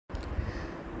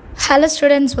Hello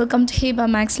students, welcome to Hiba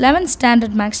Max 11th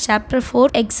Standard Max Chapter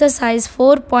 4 Exercise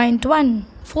 4.1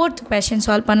 Fourth question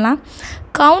solve பண்ணலாம்.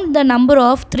 Count the number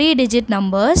of 3-digit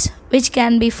numbers which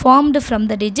can be formed from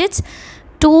the digits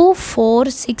 2,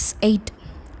 4, 6, 8.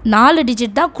 4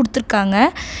 digit தான் கொடுத்துருக்காங்க.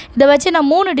 இதை வச்சு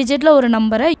நான் 3 digitல ஒரு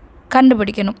நம்பரை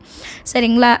கண்டுபிடிக்கணும்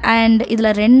சரிங்களா. அண்ட் இதில்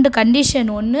 2 கண்டிஷன்,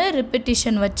 ஒன்று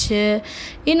ரிப்பிட்டிஷன் வச்சு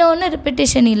இன்னொன்று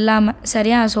ரிப்பிட்டிஷன் இல்லாமல்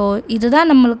சரியா. ஸோ இதுதான்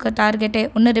நம்மளுக்கு டார்கெட்டே.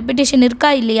 ஒன்று ரிப்பிட்டிஷன்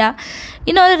இருக்கா இல்லையா,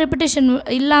 இன்னொரு ரிப்பிட்டிஷன்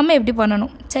இல்லாமல் எப்படி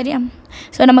பண்ணணும் சரியா.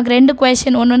 ஸோ நமக்கு 2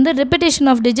 கொஷின், ஒன்று வந்து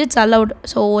repetition of digits allowed.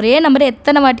 So ஒரே நம்பரை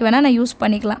எத்தனை வாட்டி வேணால் நான் யூஸ்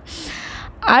பண்ணிக்கலாம்.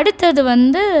 அடுத்தது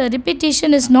வந்து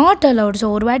repetition is not allowed.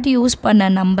 So ஒரு வாட்டி யூஸ்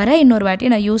பண்ண நம்பரை இன்னொரு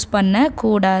வாட்டி நான் யூஸ்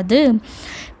பண்ணக்கூடாது.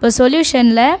 இப்போ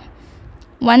சொல்யூஷனில்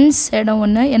ஒன்ஸ் இடம்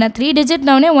ஒன்று, ஏன்னா 3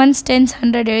 டிஜிட்னே ஒன்ஸ், டென்ஸ்,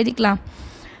 100 எழுதிக்கலாம்.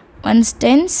 Once,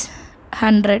 tense,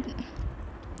 100.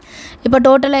 இப்போ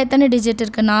டோட்டலாக எத்தனை டிஜிட்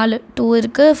இருக்குது? 4. 2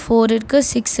 இருக்குது, 4 இருக்குது,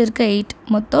 6 இருக்குது, 8,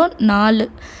 மொத்தம் 4.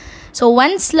 ஸோ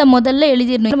ஒன்ஸில் முதல்ல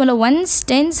எழுதிடணும். முதல்ல ஒன்ஸ்,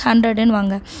 டென்ஸ், 100ன்னு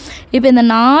வாங்க. இப்போ இந்த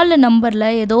 4 நம்பரில்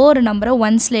ஏதோ ஒரு நம்பரை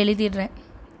ஒன்ஸில் எழுதிடுறேன்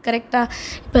கரெக்டாக.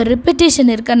 இப்போ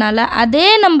ரிப்பிட்டிஷன் இருக்கனால அதே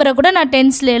நம்பரை கூட நான்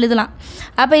டென்ஸில் எழுதலாம்.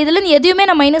 அப்போ இதுலேருந்து எதையுமே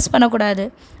நான் மைனஸ் பண்ணக்கூடாது.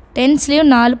 டென்ஸ்லேயும்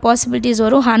 4 பாசிபிலிட்டிஸ்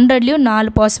வரும், 100லேயும்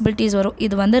 4 பாசிபிலிட்டிஸ் வரும்.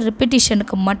 இது வந்து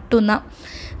ரிப்பிட்டிஷனுக்கு மட்டும்தான்.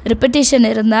 ரிப்பிட்டிஷன்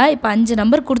இருந்தால் இப்போ 5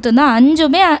 நம்பர் கொடுத்துருந்தா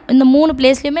 5மே இந்த 3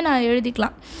 பிளேஸ்லேயுமே நான்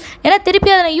எழுதிக்கலாம். ஏன்னா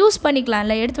திருப்பி அதை நான் யூஸ் பண்ணிக்கலாம்,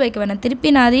 இல்லை எடுத்து வைக்க வேணாம்,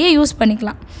 திருப்பி நான் அதையே யூஸ்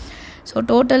பண்ணிக்கலாம். ஸோ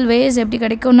டோட்டல் வேஸ் எப்படி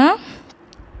கிடைக்கும்னா,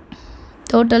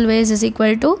 total ways is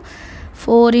equal to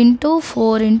 4 into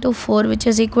 4 into 4 which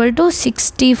is equal to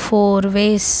 64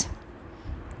 ways.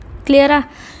 கிளியரா?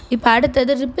 இப்போ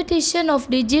அடுத்தது repetition of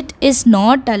digit is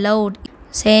not allowed.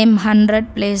 Same 100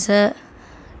 place,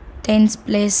 tense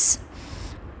place,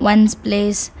 once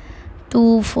place, 2,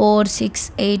 4, 6,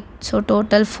 8. So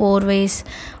total 4 ways.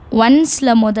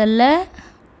 ஒன்ஸில் முதல்ல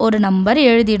ஒரு number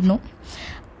எழுதிடணும்.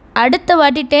 அடுத்த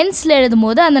வாட்டி டென்ஸில் எழுதும்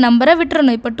போது அந்த நம்பரை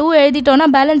விட்டுறணும். இப்போ 2 எழுதிட்டோன்னா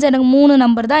பேலன்ஸ் எனக்கு 3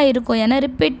 நம்பர் தான் இருக்கும், ஏன்னா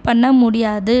ரிப்பீட் பண்ண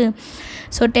முடியாது.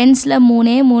 ஸோ டென்ஸில்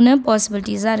 3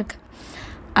 பாசிபிலிட்டிஸாக இருக்குது.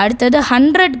 அடுத்தது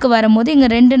 100க்கு வரும்போது இங்கே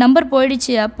 2 நம்பர்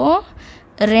போயிடுச்சு.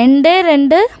 அப்போது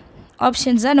 2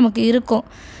 ஆப்ஷன்ஸ் தான் நமக்கு இருக்கும்.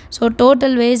 ஸோ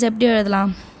டோட்டல் வேஸ் எப்படி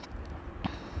எழுதலாம்?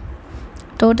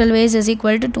 Total ways is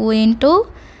equal to 2 into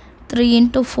 3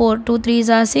 into 4. 2 3s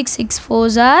are 6, 6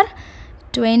 4s are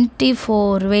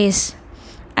 24 ways.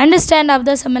 Understand of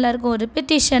the சம்மில் இருக்கும்.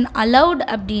 ரிப்பிட்டிஷன் அலவுட்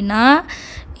அப்படின்னா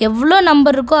எவ்வளோ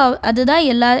நம்பர் இருக்கோ அதுதான்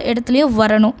எல்லா இடத்துலையும்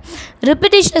வரணும்.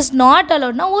 ரிப்பிட்டிஷன் இஸ் நாட்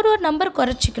அலவுட்னா ஒரு நம்பர்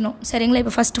குறைச்சிக்கணும் சரிங்களா.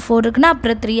 இப்போ ஃபஸ்ட்டு 4 இருக்குன்னா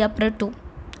அப்புறம் 3, அப்புறம் 2.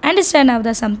 Understand of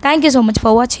the some. Thank you so much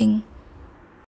for வாட்சிங்.